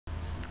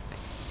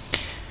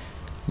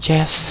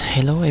Yes,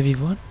 hello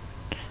everyone.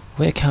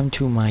 Welcome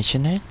to my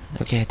channel.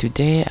 Okay,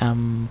 today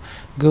I'm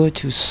going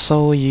to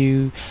show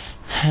you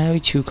how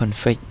to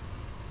configure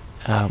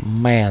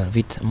mail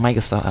with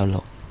Microsoft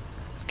Outlook.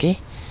 Okay,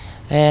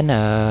 and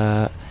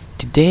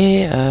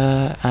today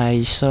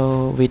I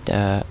show with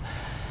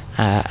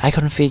I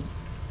configure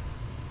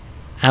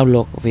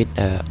Outlook with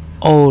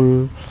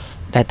all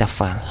data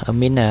file. I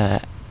mean I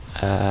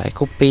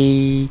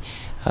copy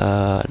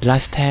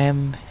last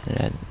time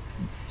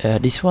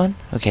this one.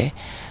 Okay.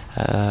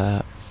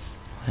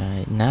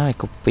 Now I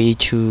copy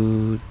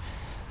to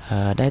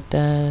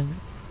data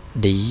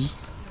D,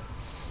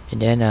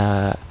 and then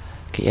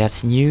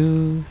create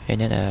new,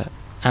 and then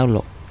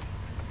Outlook.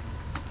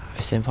 For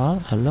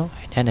example, Outlook,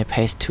 and then I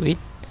paste to it.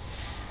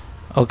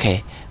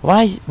 Okay,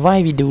 why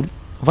we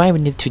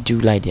need to do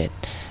like that?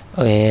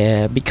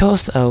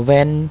 Because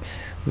when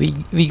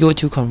we go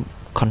to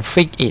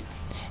configure it,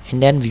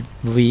 and then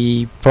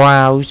we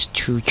browse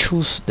to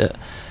choose the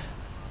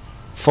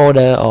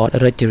folder or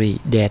directory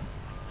that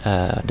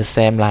the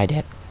same like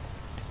that.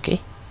 Okay,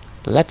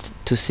 let's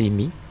to see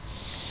me.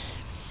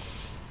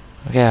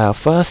 Okay,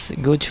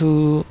 first go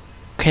to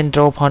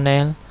control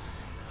panel.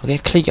 Okay,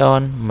 click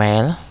on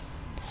mail,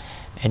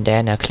 and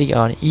then click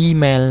on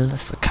email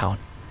account.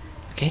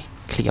 Okay,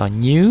 click on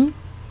new,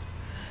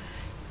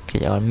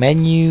 click on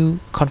menu,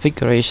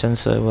 configuration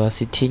server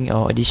setting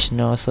or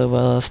additional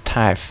servers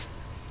type.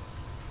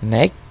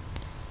 Next.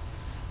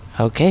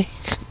 Okay,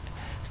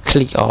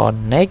 click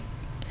on next.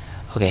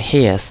 Okay,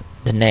 here's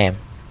the name,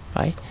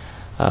 right?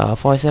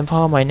 For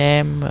example, my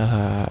name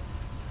okay,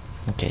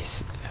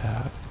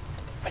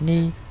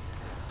 Penny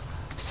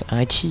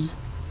IT.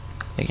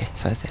 Okay,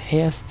 so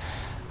here's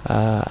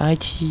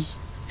IT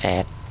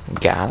at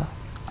gal.com.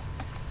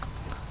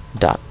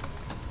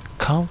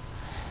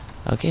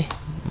 Okay,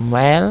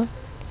 mail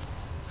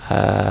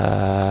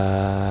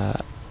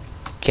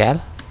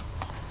gal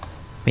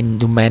mean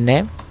domain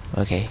name.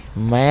 Okay,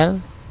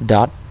 mail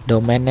dot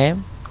domain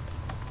name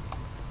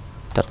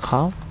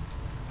 .com.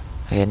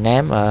 Okay,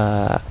 name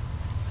at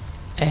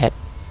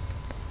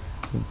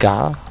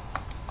gal.com.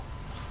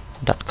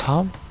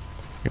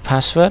 The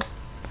password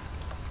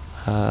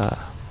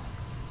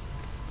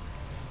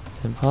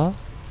simple.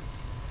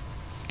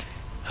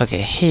 Okay,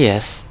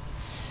 here's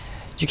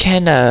you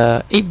can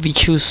if we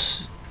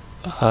choose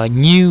a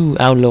new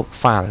Outlook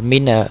file,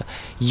 mean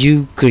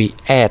you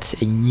create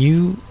a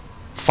new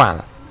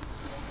file,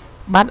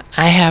 but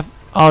I have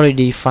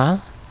already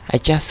file. I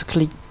just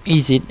click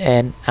exit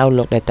and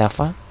Outlook data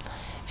file,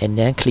 and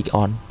then click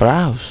on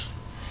browse.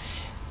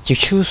 You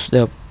choose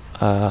the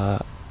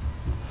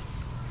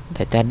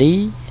data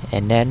D,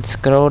 and then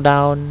scroll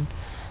down.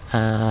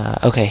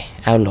 Okay,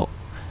 Outlook.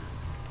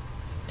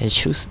 Then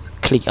choose,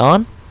 click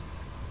on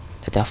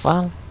data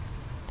file.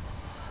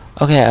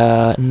 Okay,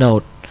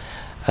 note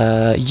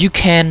you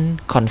can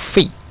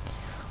configure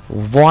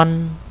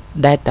one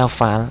data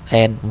file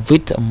and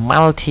with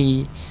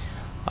multi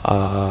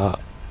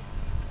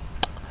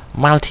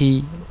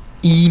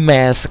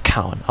emails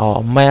account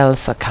or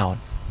mails account.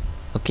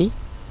 Okay.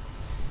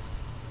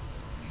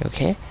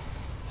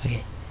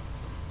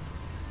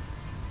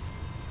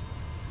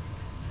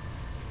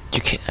 You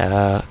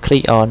can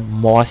click on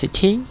more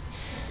setting,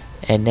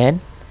 and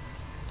then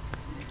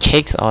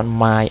check on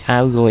my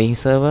outgoing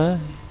server,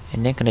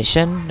 and then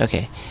connection.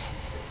 Okay,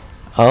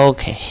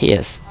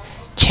 here's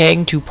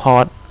change to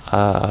port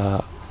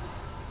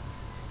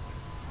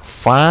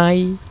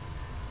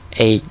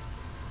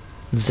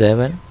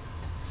 587.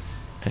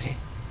 Okay,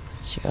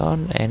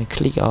 on and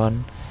click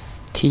on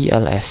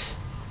TLS.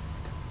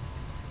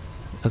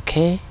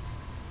 Okay,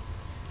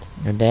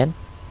 and then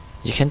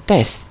you can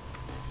test.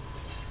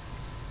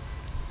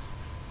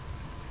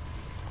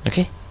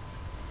 Okay,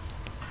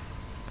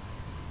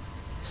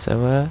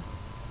 server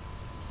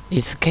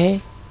is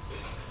okay,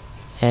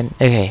 and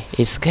okay,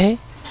 it's okay,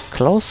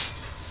 close.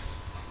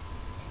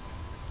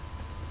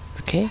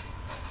 Okay,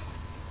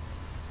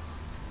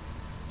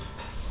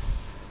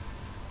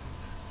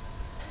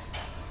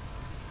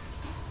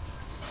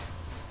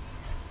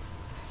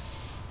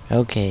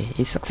 okay,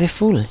 it's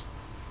successful,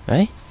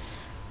 right?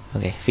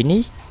 Okay,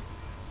 finish,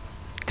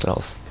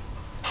 close.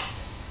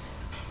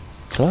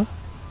 You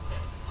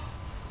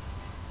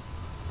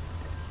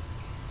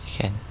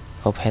can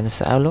open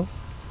the Outlook.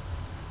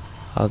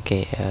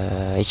 Okay,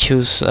 I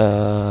choose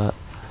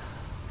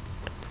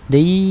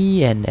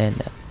D and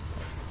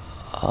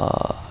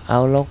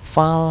Outlook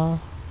file.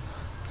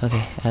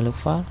 Okay, Outlook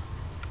file,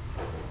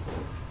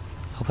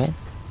 open.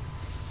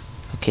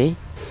 Okay,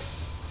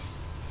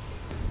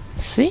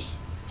 see,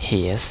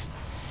 here's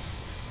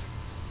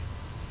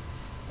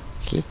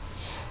okay,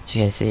 so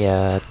you can see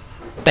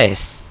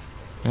test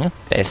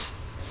test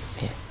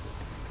here.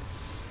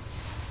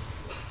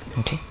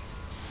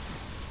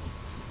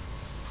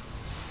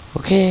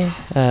 Okay,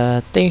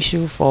 thank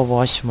you for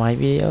watching my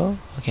video.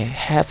 Okay,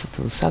 have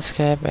to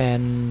subscribe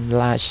and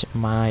like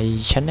my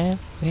channel.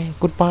 Okay,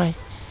 goodbye.